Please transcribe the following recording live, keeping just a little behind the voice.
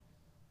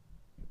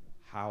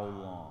How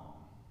long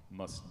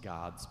must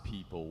God's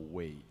people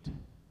wait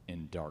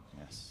in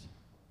darkness?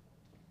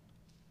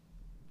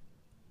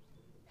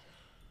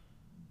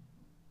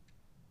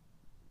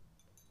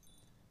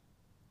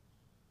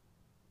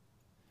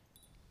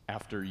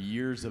 After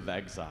years of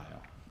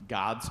exile,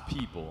 God's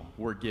people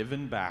were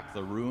given back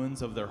the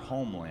ruins of their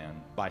homeland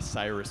by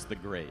Cyrus the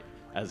Great,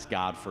 as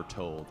God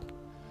foretold.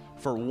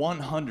 For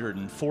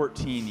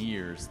 114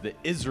 years, the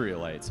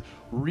Israelites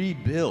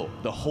rebuilt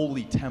the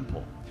Holy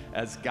Temple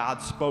as God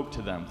spoke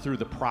to them through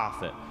the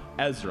prophet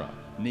Ezra,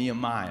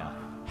 Nehemiah,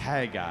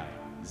 Haggai,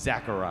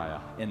 Zechariah,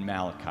 and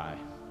Malachi.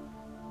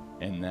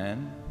 And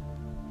then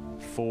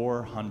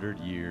 400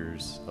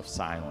 years of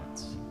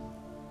silence.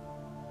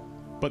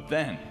 But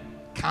then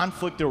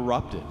conflict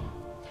erupted.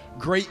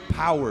 Great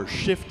power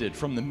shifted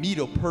from the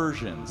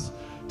Medo-Persians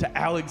to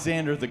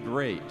Alexander the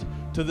Great,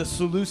 to the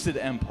Seleucid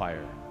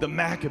Empire, the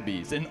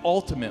Maccabees, and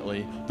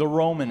ultimately the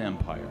Roman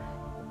Empire.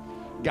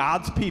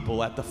 God's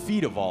people at the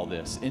feet of all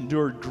this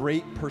endured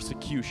great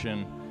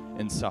persecution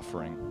and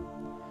suffering.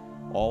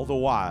 All the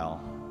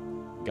while,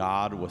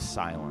 God was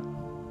silent.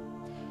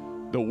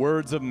 The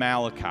words of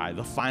Malachi,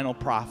 the final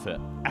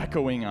prophet,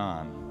 echoing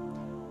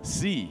on,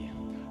 "See,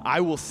 I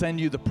will send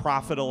you the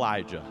prophet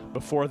Elijah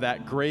before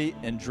that great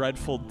and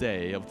dreadful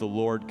day of the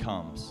Lord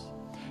comes.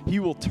 He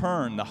will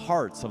turn the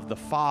hearts of the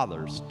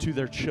fathers to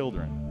their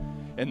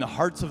children, and the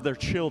hearts of their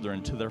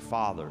children to their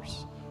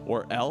fathers,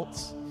 or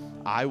else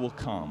I will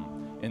come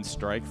and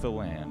strike the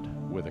land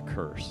with a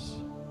curse."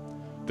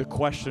 The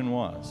question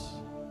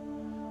was,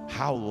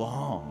 how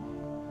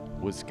long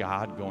was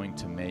God going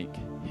to make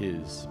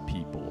his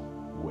people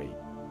wait?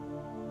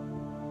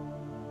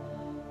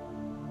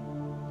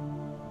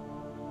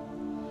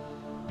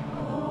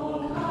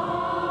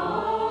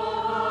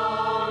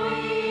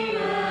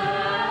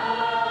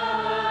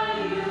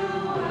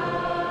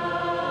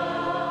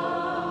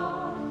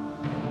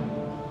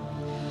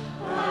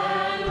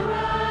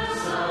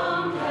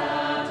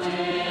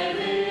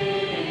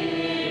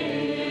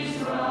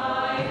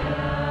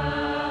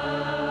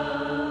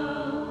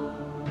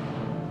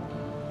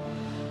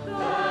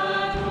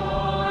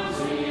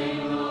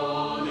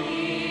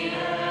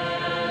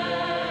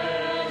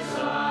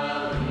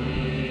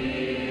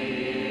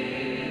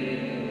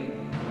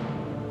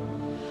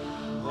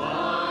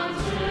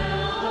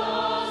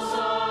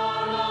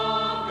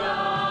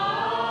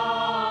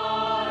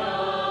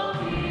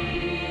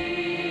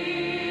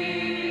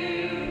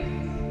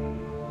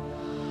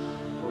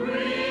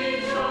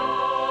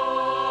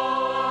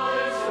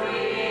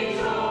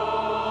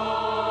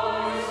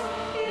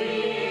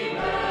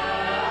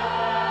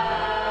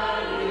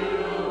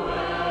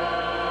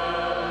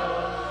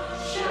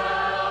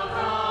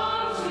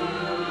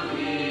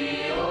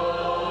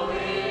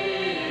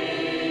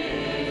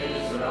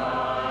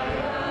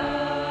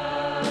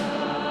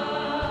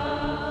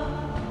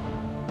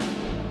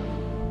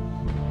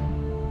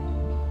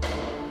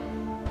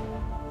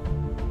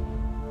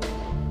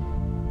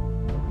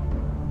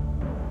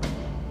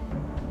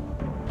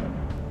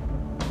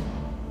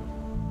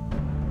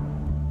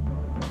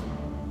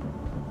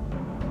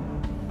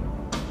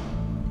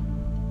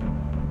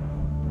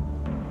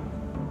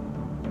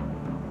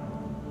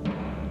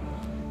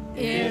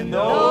 In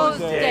those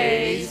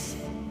days,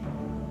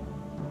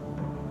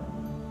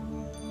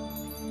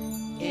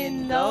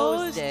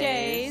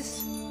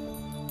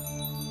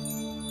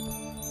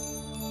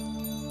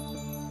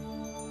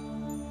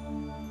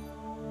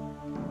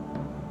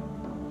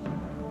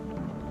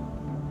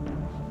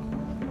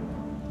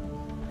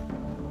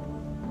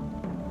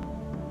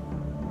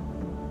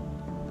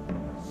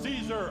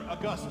 Caesar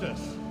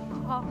Augustus.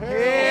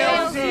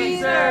 Hail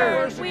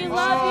Caesar! We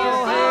love you,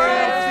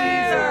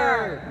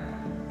 Caesar!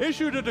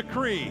 Issued a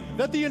decree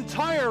that the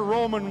entire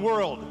Roman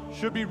world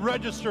should be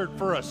registered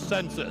for a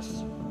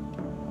census.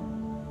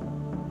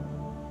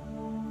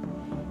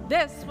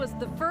 This was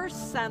the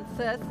first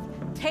census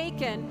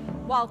taken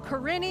while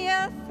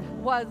Quirinius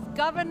was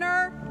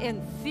governor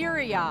in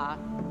Syria.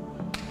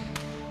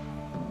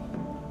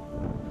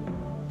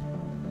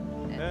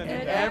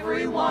 And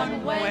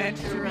everyone went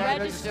to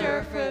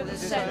register for the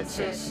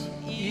census,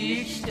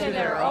 each to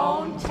their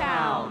own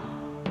town.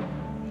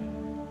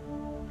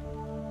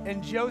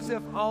 And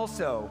Joseph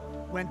also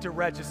went to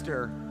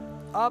register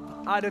up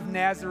out of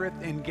Nazareth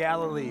in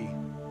Galilee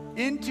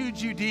into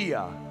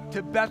Judea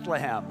to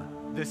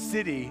Bethlehem, the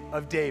city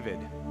of David,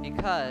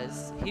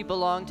 because he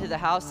belonged to the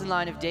house and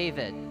line of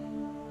David.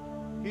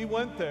 He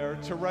went there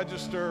to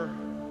register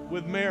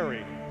with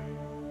Mary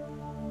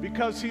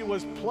because he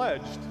was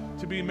pledged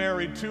to be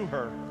married to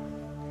her.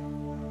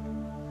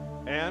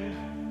 And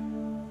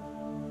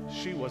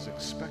she was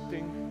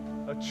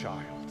expecting a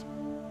child.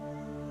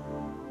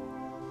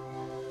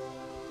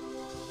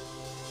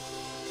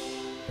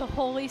 The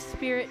Holy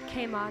Spirit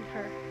came on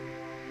her,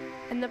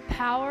 and the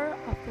power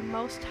of the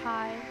Most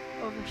High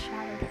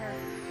overshadowed her.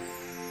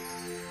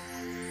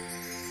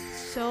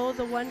 So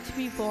the one to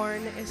be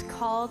born is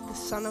called the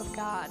Son of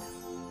God.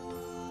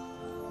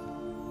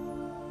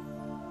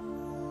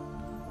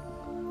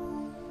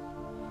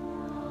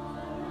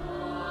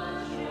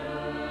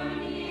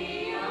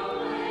 Journey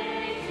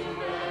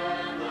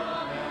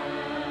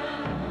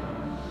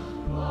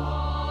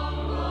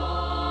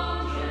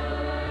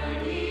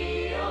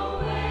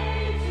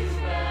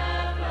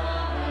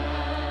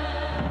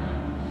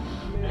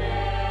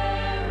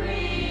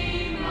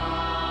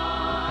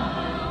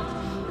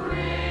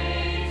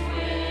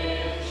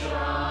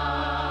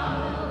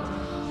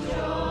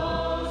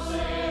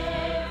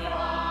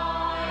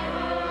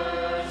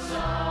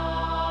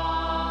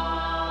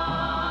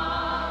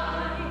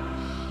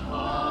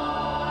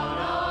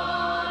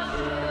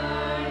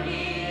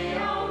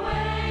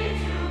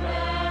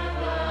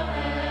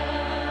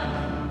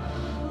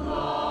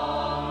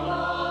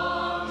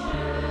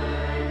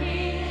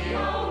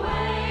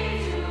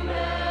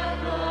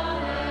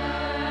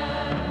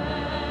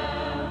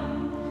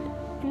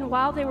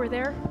while they were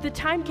there, the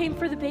time came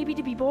for the baby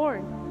to be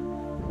born.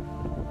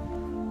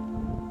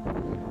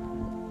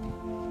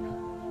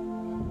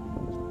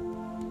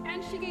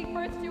 And she gave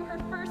birth to her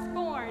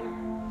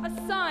firstborn,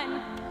 a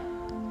son.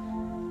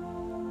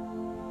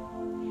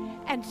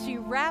 And she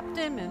wrapped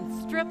him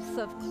in strips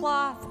of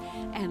cloth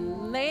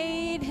and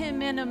laid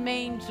him in a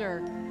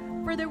manger,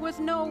 for there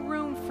was no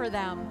room for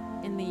them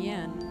in the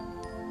inn.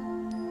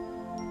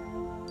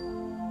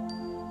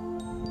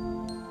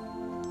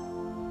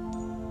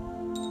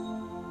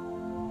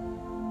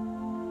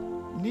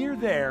 Near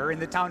there, in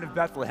the town of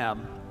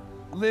Bethlehem,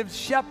 lived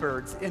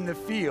shepherds in the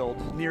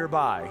field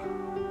nearby.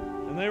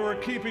 And they were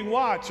keeping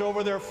watch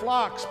over their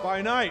flocks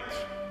by night.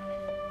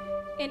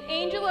 An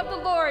angel of the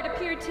Lord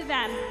appeared to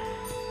them,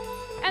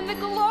 and the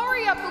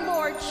glory of the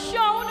Lord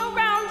shone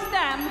around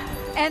them.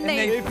 And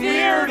they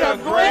feared a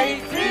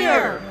great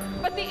fear.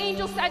 But the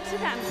angel said to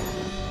them,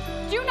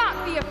 "Do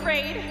not be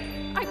afraid.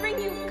 I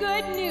bring you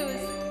good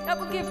news that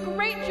will give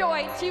great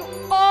joy to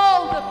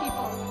all the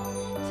people.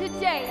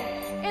 Today,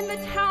 in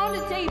the town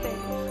of David,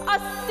 a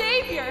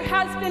Savior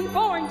has been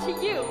born to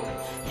you.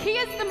 He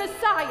is the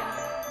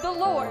Messiah, the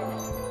Lord.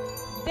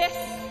 This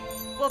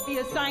will be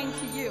a sign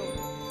to you.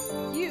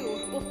 You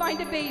will find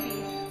a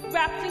baby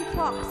wrapped in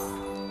cloths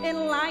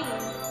and lying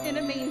in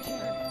a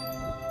manger."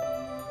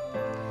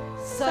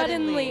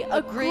 Suddenly,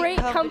 a great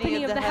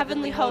company of the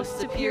heavenly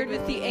hosts appeared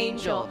with the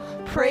angel,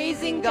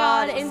 praising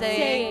God and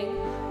saying,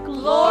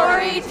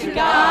 "Glory to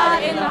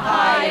God in the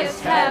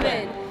highest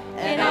heaven,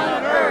 and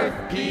on earth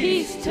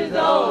peace to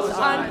those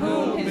on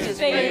whom his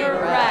favor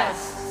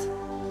rests."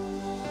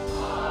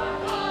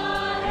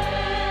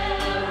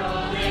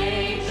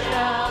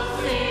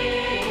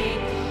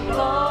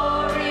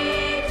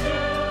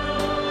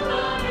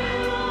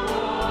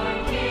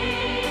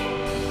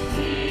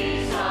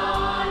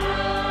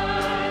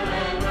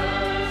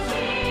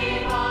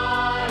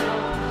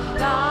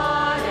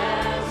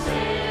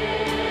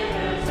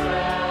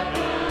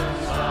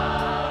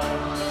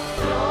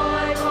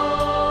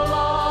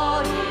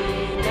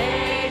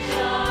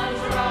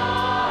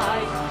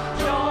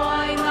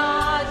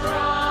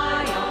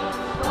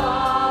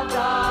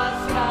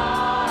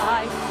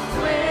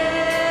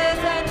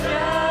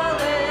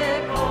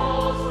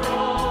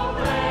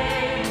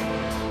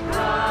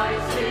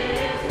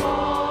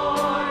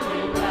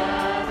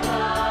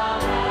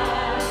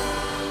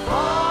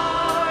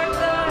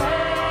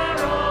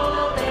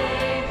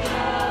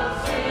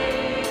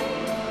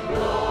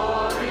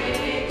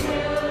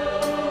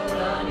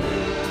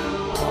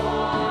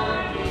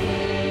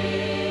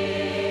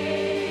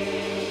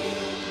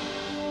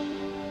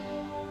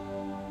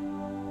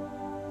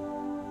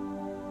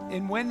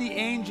 And when the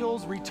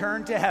angels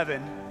returned to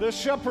heaven, The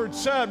shepherds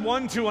said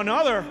one to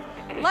another,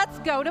 "Let's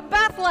go to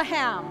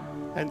Bethlehem."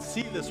 and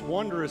see this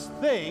wondrous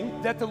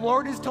thing. that the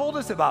Lord has told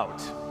us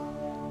about.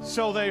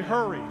 So they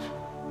hurried.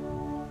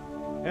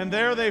 And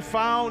there they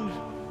found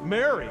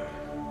Mary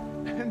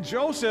and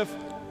Joseph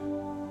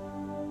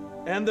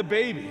and the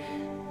baby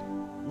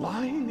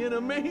lying in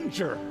a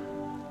manger.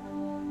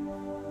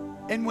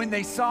 And when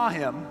they saw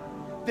him,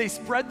 they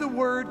spread the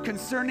word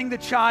concerning the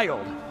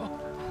child.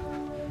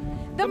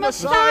 The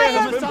Messiah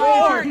has been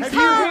born. He's Come,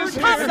 here. come,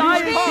 The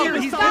Messiah is come. here.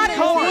 He's God been is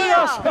born. with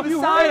us. The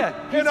Messiah.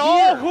 And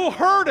all who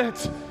heard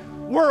it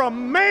were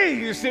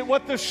amazed at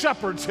what the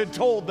shepherds had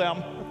told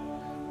them.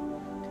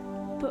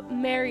 But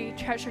Mary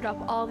treasured up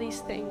all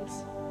these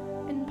things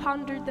and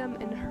pondered them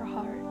in her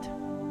heart.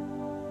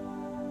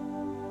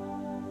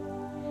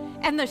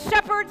 And the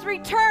shepherds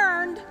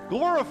returned,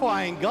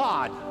 Glorifying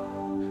God.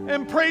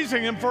 And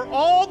praising him for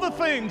all the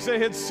things they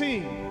had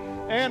seen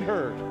and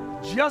heard.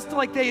 Just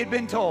like they had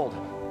been told.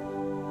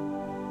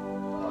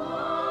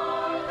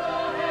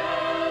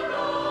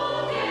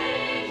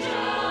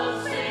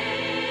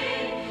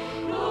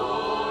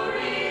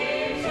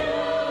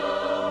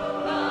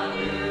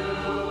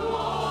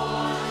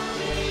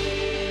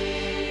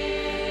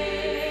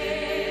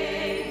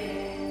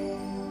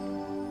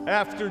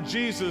 After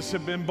Jesus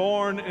had been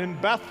born in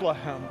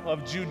Bethlehem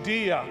of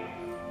Judea,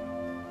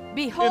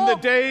 behold, in the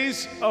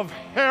days of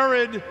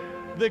Herod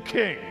the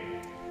king,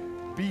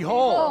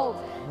 Behold,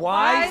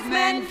 wise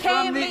men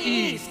from the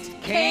east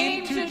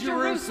came to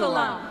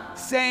Jerusalem,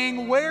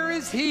 saying, "Where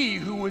is he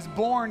who was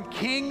born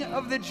King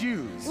of the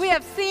Jews?" we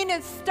have seen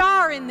his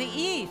star in the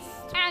east.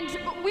 And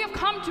we have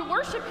come to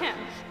worship him.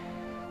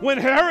 when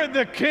Herod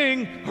the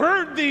king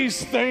heard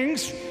these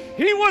things,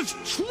 he was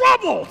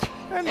troubled.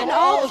 And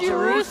all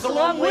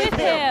Jerusalem with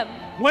him.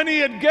 When he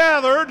had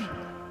gathered,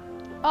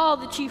 All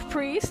the chief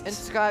priests and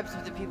scribes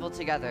of the people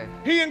together.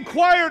 he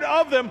inquired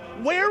of them,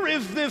 "Where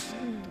is this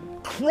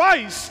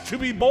Christ to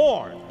be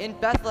born?" In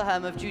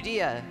Bethlehem of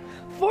Judea.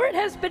 For it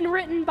has been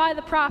written by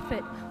the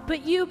prophet,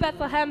 "But you,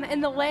 Bethlehem, in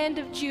the land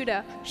of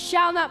Judah,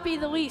 shall not be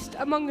the least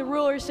among the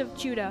rulers of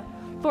Judah.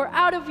 For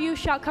out of you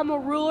shall come a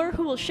ruler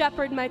who will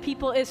shepherd my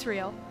people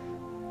Israel."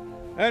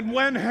 And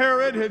when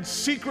Herod had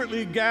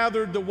secretly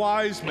gathered the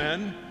wise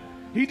men,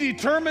 he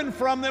determined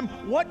from them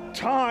what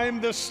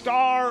time the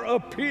star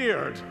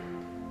appeared.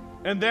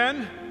 And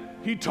then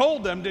he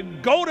told them to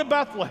go to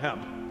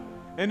Bethlehem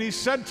And he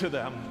said to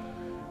them,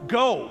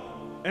 "Go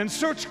and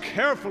search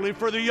carefully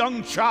for the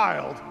young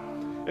child.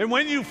 And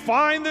when you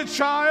find the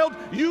child,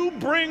 you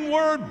bring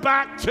word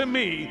back to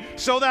me,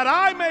 so that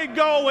I may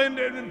go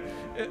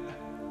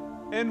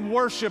and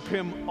worship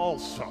him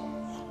also."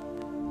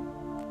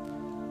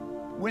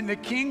 When the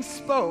king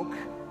spoke,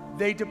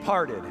 they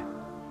departed.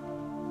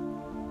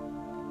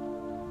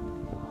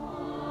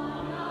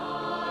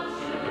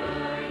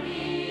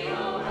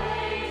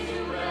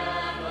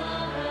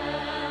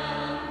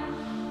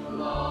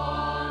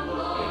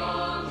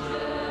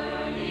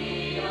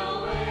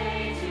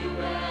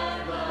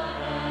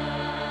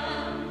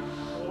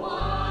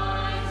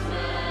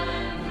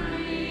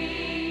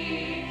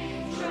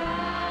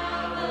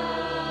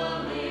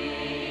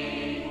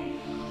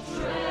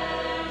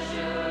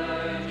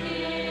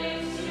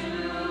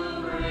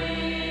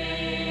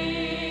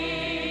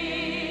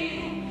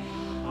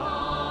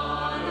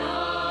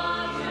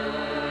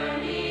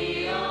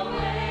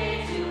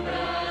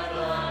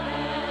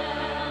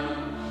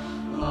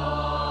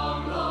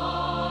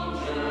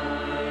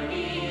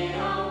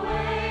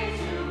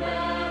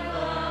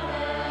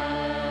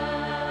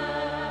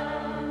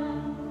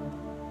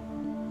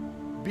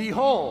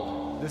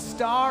 Behold, the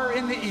star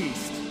in the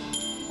east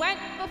went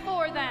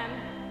before them.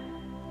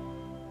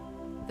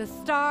 The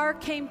star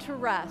came to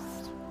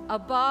rest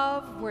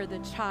above where the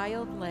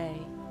child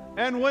lay.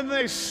 And when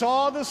they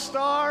saw the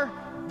star,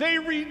 they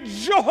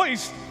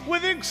rejoiced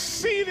with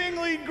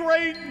exceedingly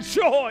great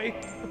joy.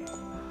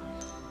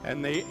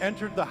 And they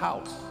entered the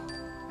house,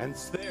 and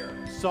there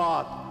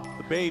saw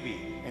the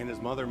baby and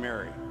his mother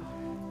Mary.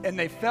 and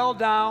they fell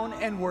down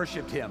and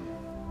worshiped him.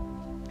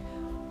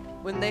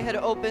 When they had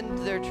opened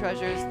their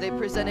treasures, they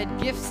presented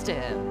gifts to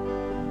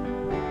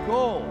him: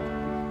 gold,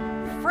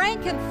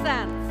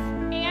 frankincense,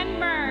 and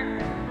myrrh.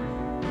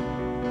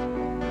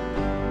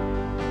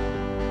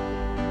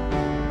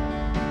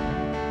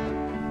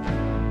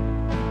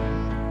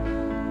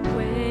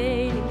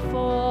 Waiting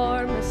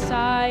for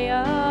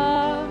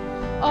Messiah,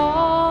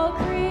 all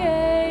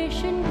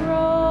creation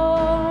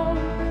groaned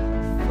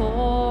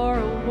for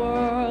a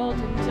world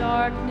in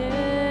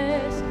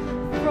darkness,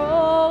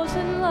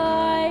 frozen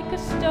like a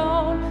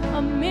stone.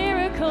 A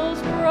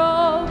miracle's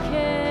broken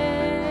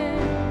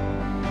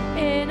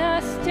in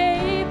a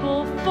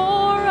stable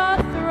for a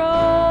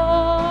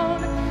throne.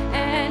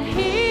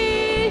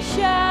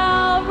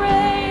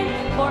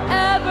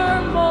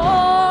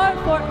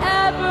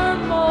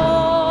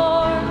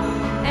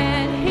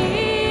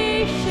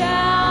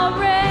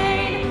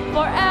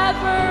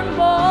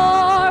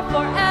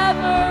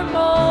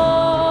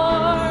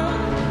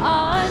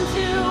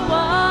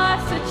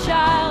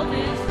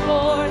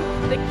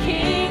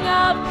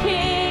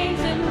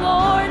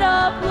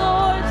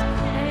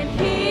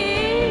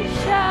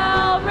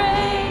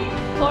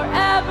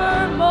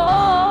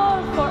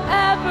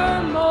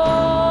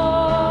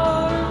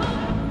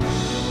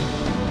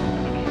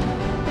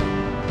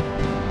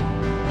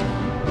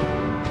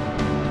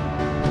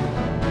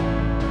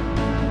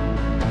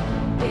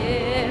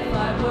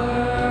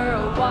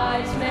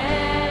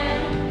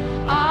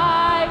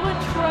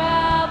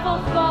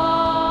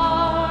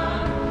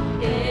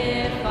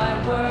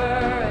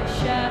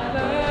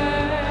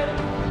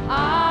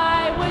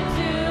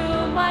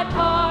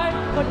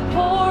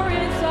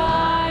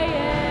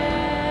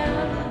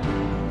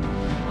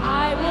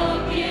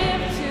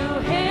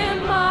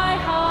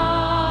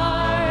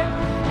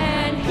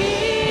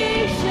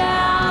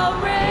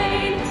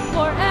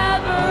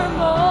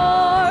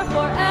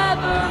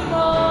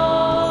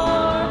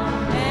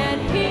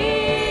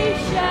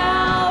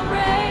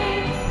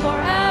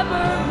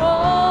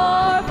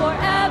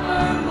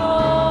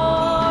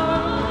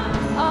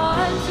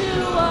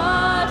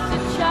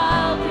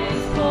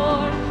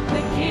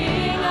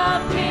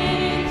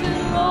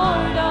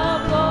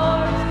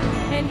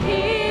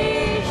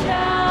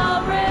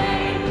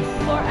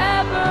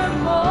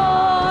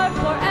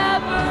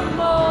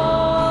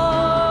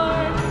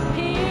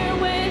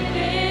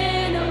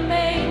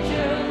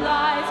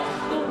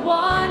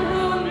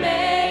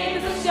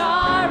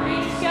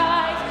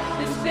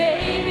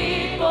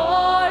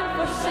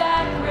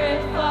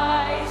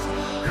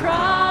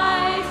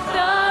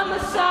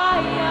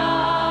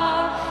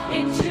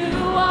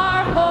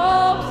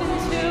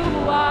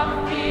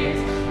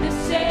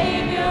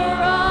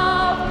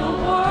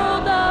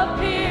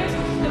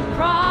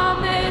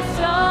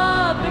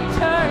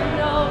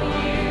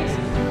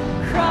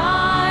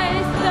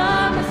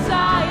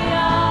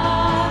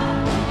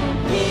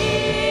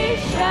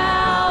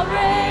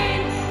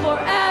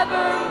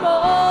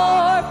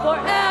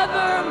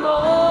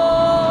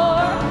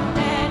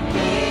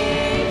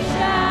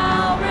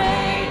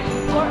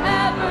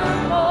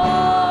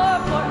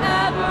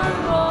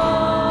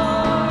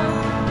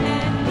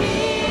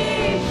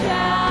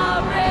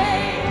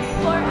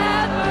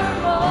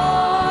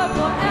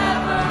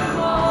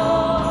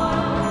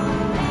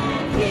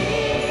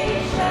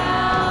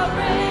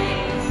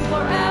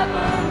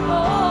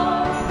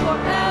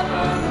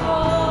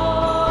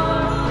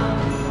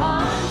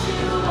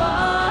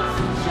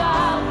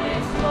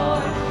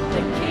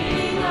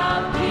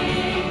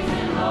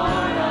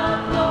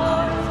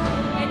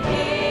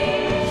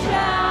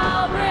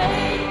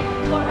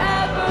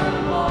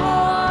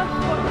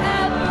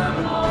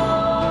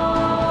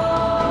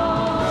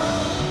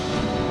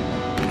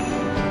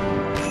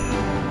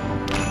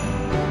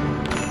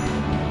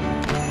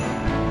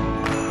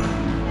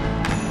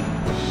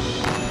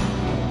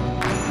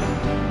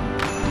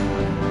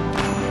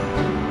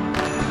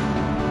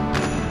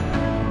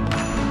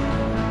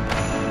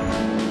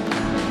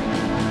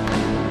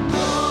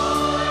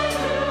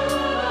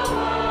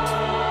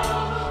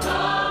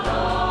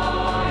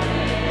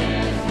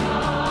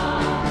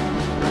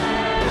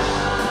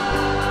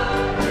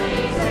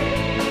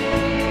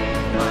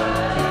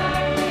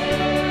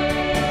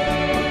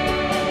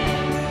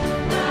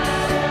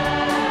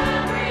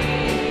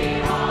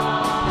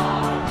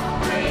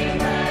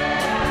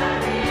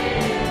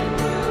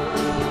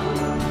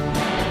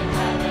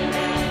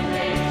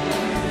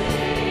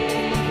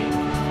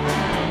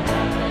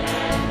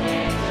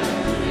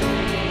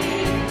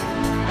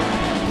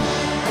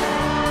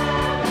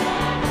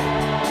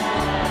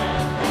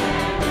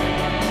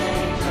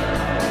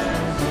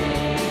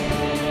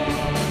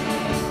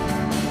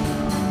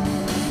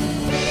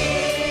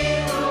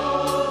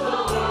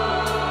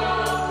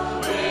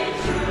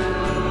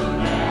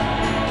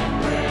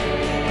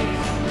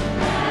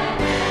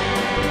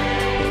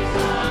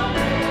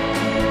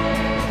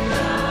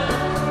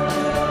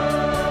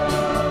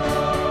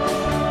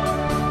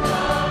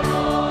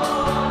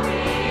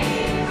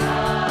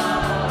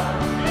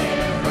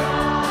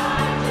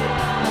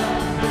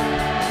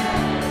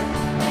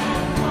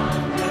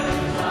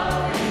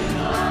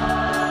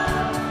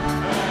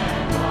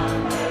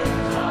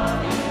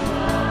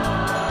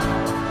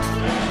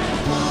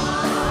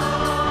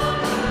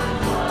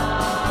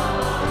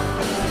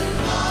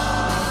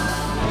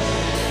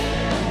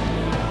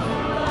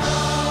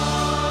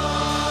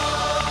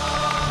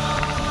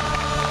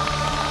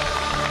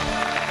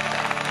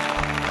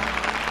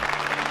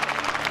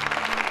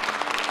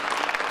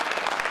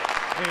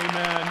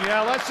 Amen.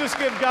 Yeah, let's just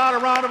give God a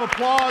round of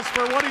applause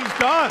for what he's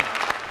done.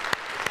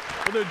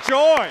 For the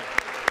joy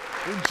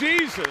in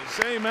Jesus.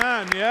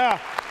 Amen. Yeah.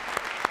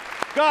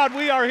 God,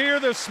 we are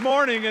here this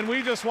morning and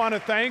we just want to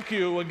thank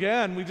you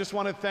again. We just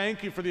want to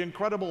thank you for the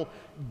incredible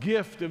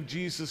gift of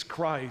Jesus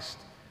Christ.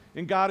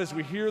 And God, as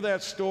we hear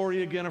that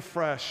story again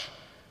afresh,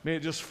 may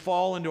it just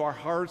fall into our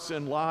hearts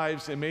and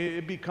lives, and may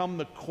it become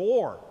the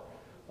core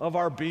of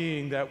our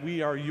being, that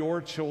we are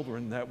your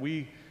children, that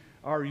we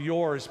are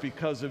yours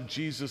because of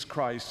Jesus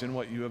Christ and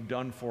what you have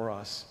done for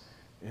us.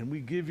 And we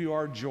give you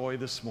our joy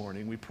this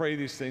morning. We pray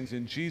these things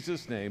in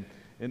Jesus' name.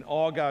 And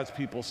all God's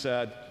people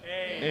said,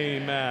 Amen.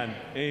 Amen.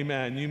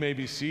 Amen. You may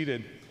be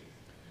seated.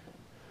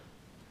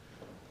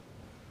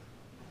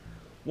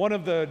 One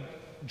of the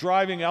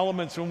driving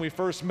elements when we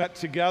first met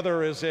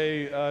together as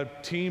a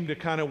team to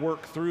kind of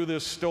work through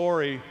this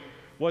story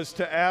was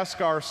to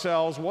ask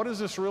ourselves, what is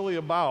this really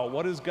about?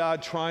 What is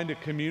God trying to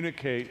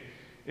communicate?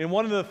 And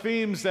one of the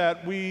themes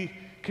that we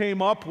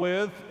came up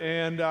with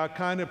and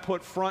kind of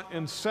put front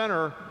and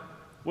center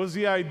was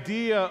the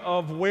idea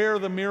of where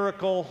the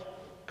miracle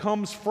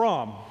comes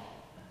from.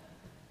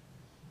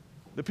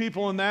 The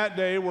people in that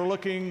day were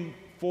looking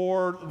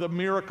for the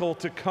miracle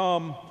to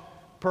come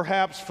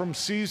perhaps from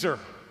Caesar.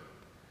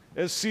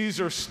 As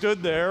Caesar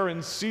stood there,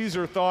 and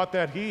Caesar thought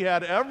that he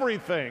had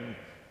everything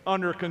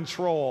under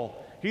control.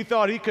 He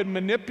thought he could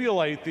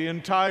manipulate the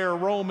entire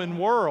Roman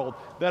world,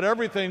 that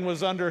everything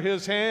was under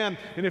his hand,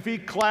 and if he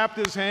clapped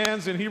his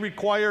hands and he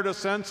required a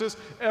census,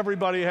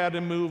 everybody had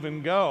to move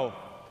and go.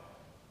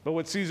 But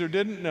what Caesar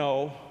didn't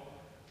know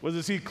was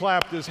as he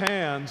clapped his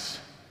hands,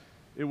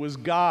 it was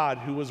God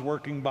who was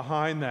working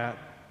behind that.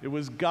 It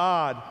was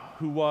God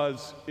who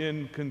was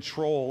in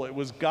control. It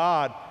was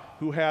God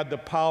who had the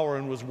power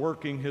and was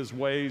working his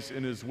ways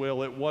in his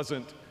will. It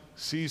wasn't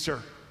Caesar.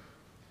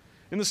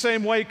 In the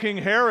same way, King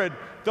Herod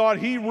thought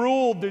he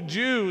ruled the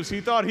Jews. He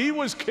thought he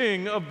was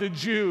king of the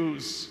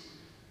Jews.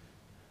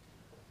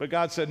 But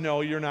God said,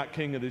 no, you're not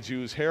king of the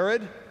Jews,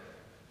 Herod.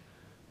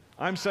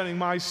 I'm sending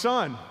my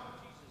son,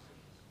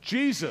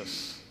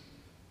 Jesus,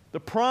 the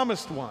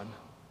promised one,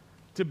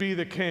 to be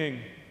the king.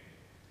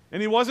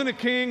 And he wasn't a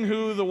king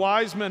who the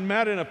wise men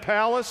met in a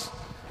palace,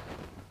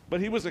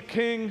 but he was a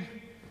king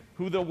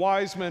who the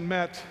wise men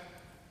met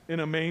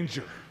in a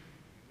manger.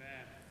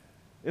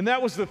 And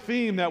that was the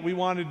theme that we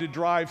wanted to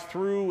drive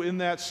through in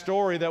that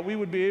story, that we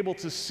would be able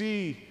to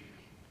see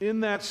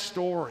in that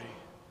story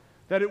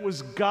that it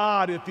was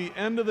God at the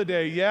end of the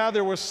day. Yeah,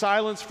 there was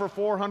silence for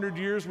 400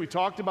 years. We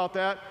talked about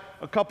that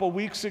a couple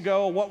weeks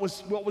ago. What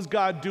was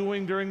God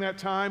doing during that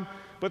time?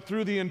 But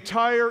through the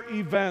entire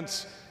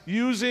events,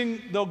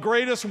 using the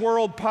greatest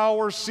world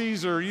power,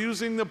 Caesar,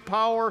 using the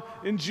power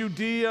in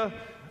Judea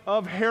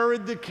of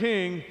Herod the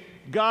king,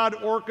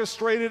 God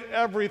orchestrated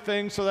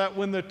everything so that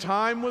when the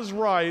time was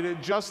right,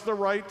 at just the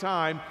right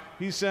time,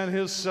 he sent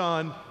his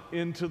son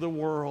into the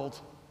world.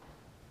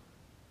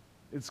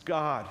 It's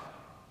God.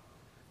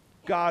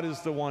 God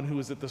is the one who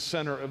is at the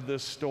center of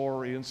this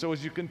story. And so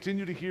as you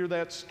continue to hear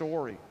that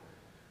story,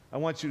 I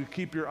want you to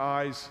keep your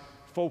eyes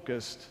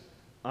focused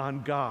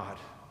on God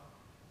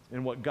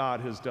and what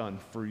God has done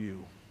for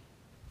you.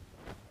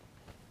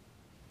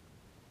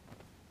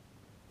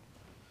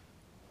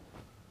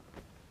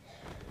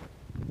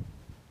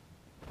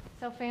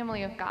 So,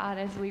 family of God,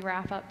 as we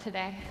wrap up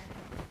today,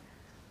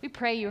 we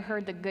pray you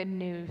heard the good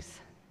news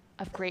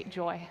of great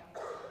joy,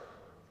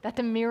 that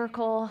the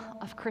miracle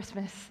of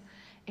Christmas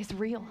is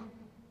real,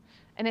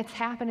 and it's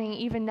happening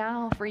even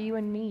now for you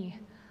and me.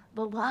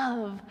 The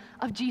love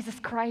of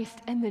Jesus Christ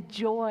and the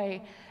joy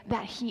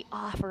that he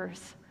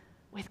offers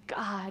with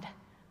God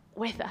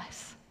with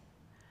us.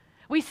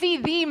 We see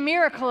the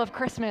miracle of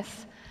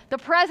Christmas, the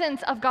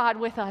presence of God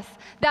with us,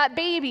 that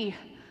baby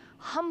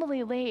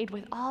humbly laid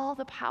with all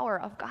the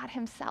power of God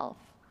himself.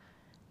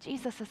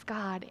 Jesus is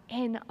God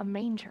in a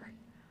manger.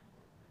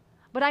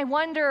 But I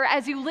wonder,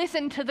 as you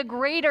listen to the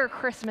greater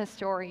Christmas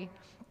story,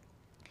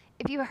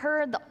 if you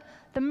heard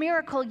the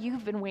miracle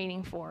you've been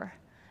waiting for,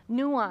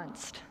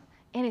 nuanced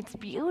in its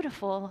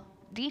beautiful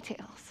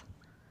details.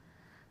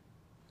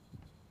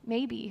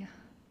 Maybe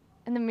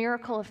in the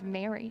miracle of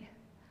Mary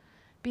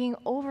being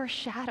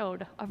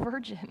overshadowed, a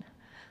virgin,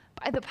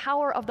 by the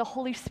power of the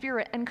Holy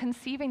Spirit and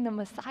conceiving the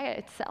Messiah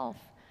itself.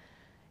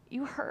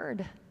 You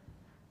heard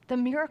the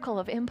miracle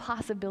of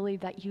impossibility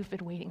that you've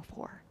been waiting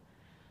for.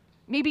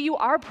 Maybe you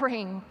are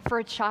praying for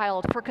a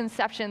child for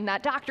conception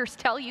that doctors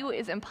tell you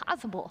is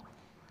impossible.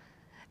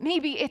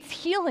 Maybe it's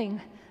healing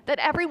that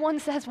everyone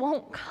says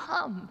won't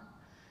come.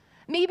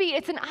 Maybe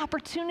it's an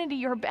opportunity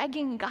you're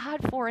begging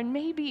God for, and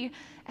maybe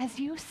as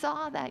you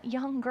saw that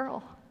young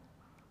girl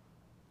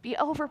be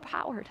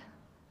overpowered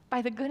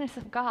by the goodness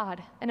of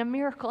God and a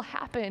miracle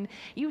happen,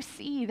 you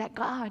see that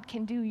God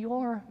can do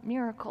your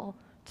miracle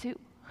too.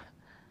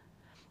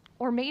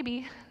 Or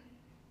maybe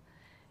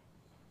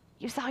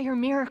you saw your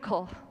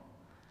miracle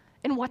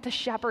in what the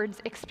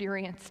shepherds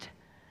experienced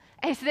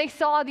as they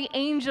saw the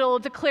angel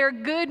declare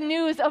good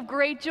news of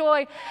great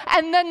joy,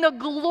 and then the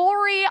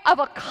glory of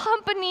a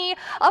company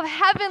of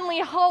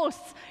heavenly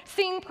hosts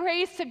sing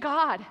praise to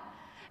God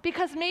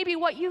Because maybe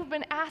what you've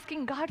been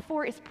asking God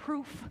for is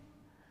proof.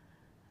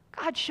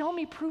 God, show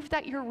me proof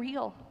that you're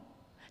real.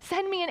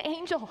 Send me an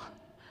angel.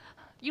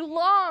 You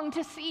long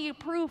to see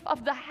proof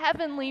of the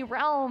heavenly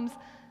realms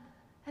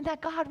and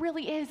that God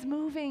really is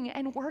moving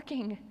and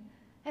working.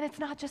 And it's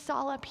not just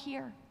all up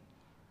here.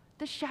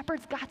 The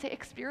shepherds got to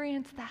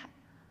experience that.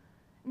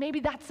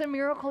 Maybe that's the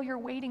miracle you're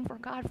waiting for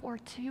God for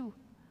too.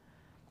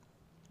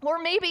 Or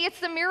maybe it's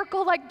the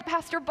miracle like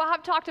Pastor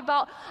Bob talked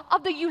about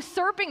of the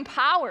usurping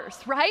powers,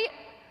 right?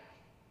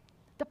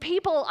 The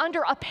people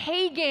under a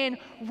pagan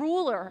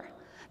ruler.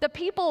 The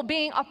people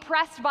being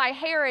oppressed by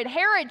Herod.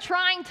 Herod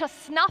trying to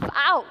snuff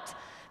out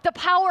the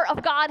power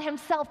of God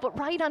himself, but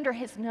right under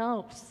his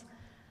nose.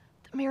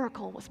 The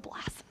miracle was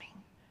blossoming.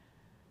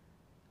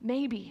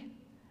 Maybe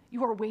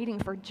you are waiting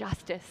for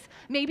justice.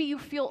 Maybe you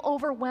feel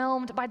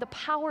overwhelmed by the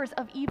powers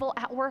of evil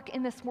at work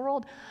in this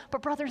world.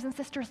 But brothers and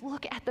sisters,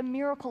 look at the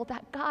miracle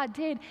that God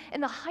did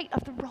in the height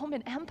of the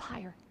Roman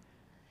Empire.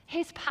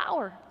 His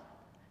power,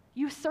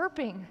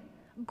 usurping,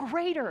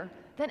 greater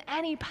than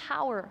any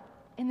power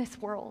in this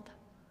world.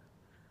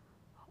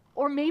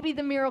 Or maybe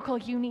the miracle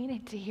you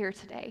needed to hear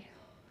today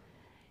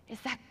is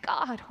that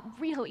God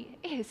really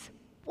is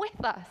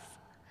with us.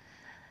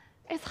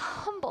 As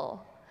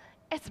humble,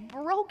 as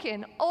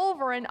broken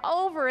over and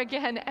over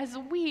again as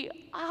we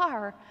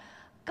are,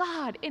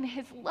 God in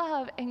his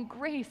love and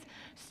grace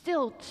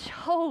still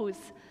chose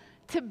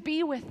to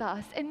be with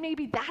us. And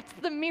maybe that's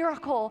the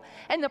miracle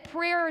and the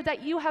prayer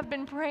that you have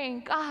been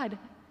praying. God,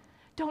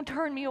 don't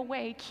turn me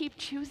away. Keep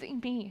choosing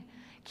me.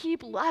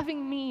 Keep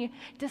loving me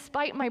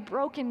despite my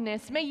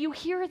brokenness. May you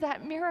hear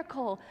that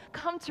miracle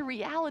come to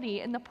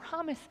reality in the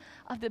promise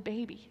of the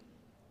baby.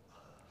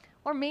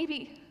 Or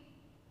maybe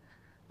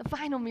the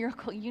final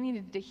miracle you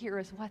needed to hear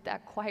is what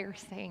that choir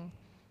sang.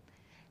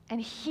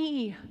 And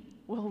he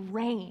will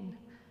reign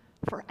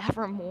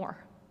forevermore.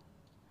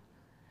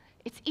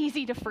 It's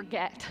easy to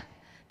forget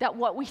that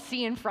what we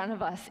see in front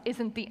of us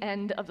isn't the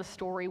end of the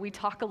story. We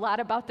talk a lot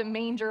about the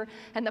manger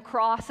and the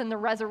cross and the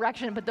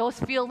resurrection, but those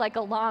feel like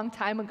a long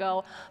time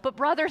ago. But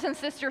brothers and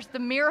sisters, the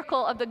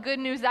miracle of the good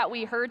news that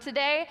we heard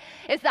today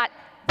is that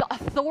the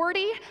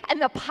authority and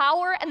the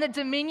power and the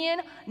dominion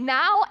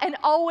now and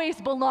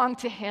always belong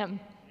to him.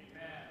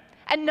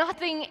 And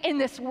nothing in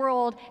this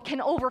world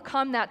can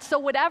overcome that. So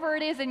whatever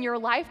it is in your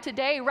life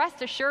today,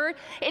 rest assured,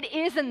 it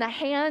is in the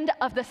hand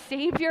of the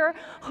Savior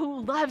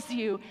who loves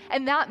you.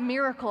 And that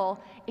miracle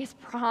is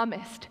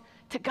promised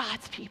to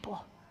God's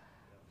people.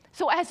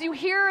 So as you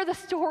hear the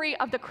story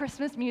of the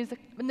Christmas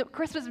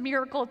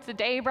miracle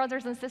today,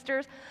 brothers and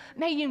sisters,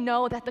 may you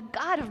know that the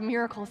God of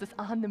miracles is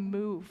on the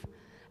move.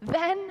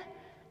 Then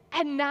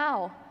and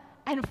now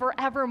and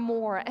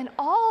forevermore, and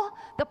all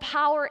the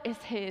power is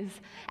his.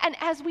 And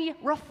as we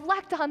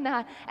reflect on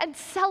that and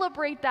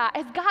celebrate that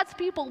as God's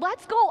people,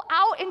 let's go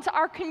out into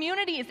our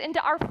communities,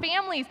 into our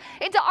families,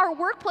 into our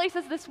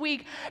workplaces this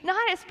week,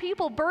 not as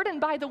people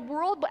burdened by the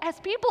world, but as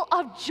people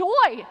of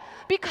joy,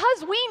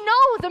 because we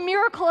know the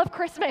miracle of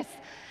Christmas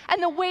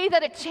and the way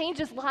that it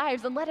changes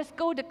lives. And let us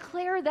go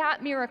declare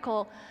that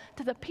miracle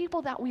to the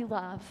people that we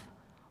love,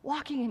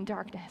 walking in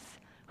darkness,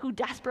 who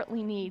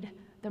desperately need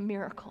the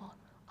miracle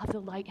of the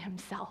light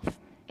himself.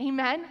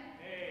 Amen?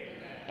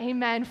 Amen.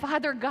 Amen.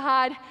 Father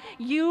God,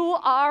 you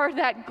are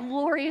that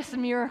glorious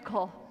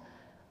miracle.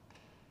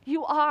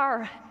 You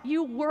are,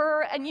 you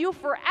were, and you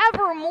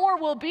forevermore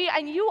will be,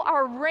 and you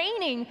are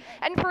reigning.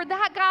 And for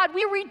that, God,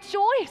 we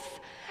rejoice,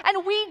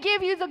 and we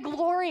give you the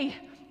glory.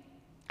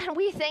 And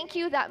we thank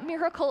you, that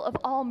miracle of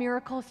all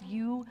miracles,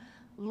 you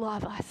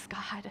love us,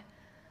 God.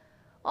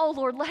 Oh,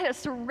 Lord, let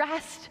us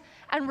rest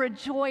and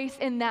rejoice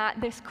in that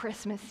this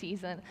Christmas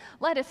season.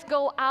 Let us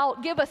go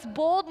out, give us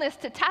boldness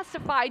to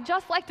testify,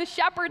 just like the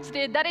shepherds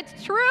did, that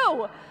it's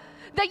true,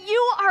 that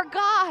you are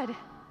God,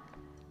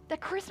 that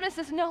Christmas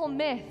is no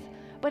myth,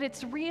 but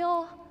it's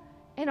real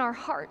in our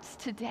hearts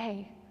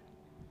today.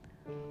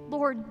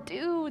 Lord,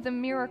 do the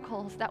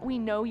miracles that we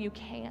know you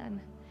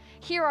can.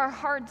 Hear our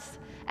hearts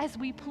as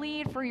we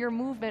plead for your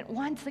movement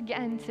once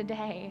again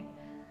today.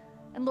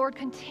 And Lord,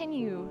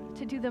 continue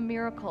to do the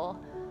miracle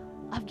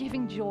of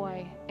giving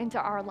joy into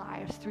our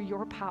lives through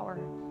your power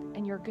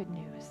and your good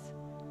news.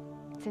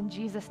 It's in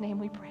Jesus' name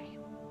we pray.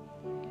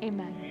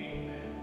 Amen.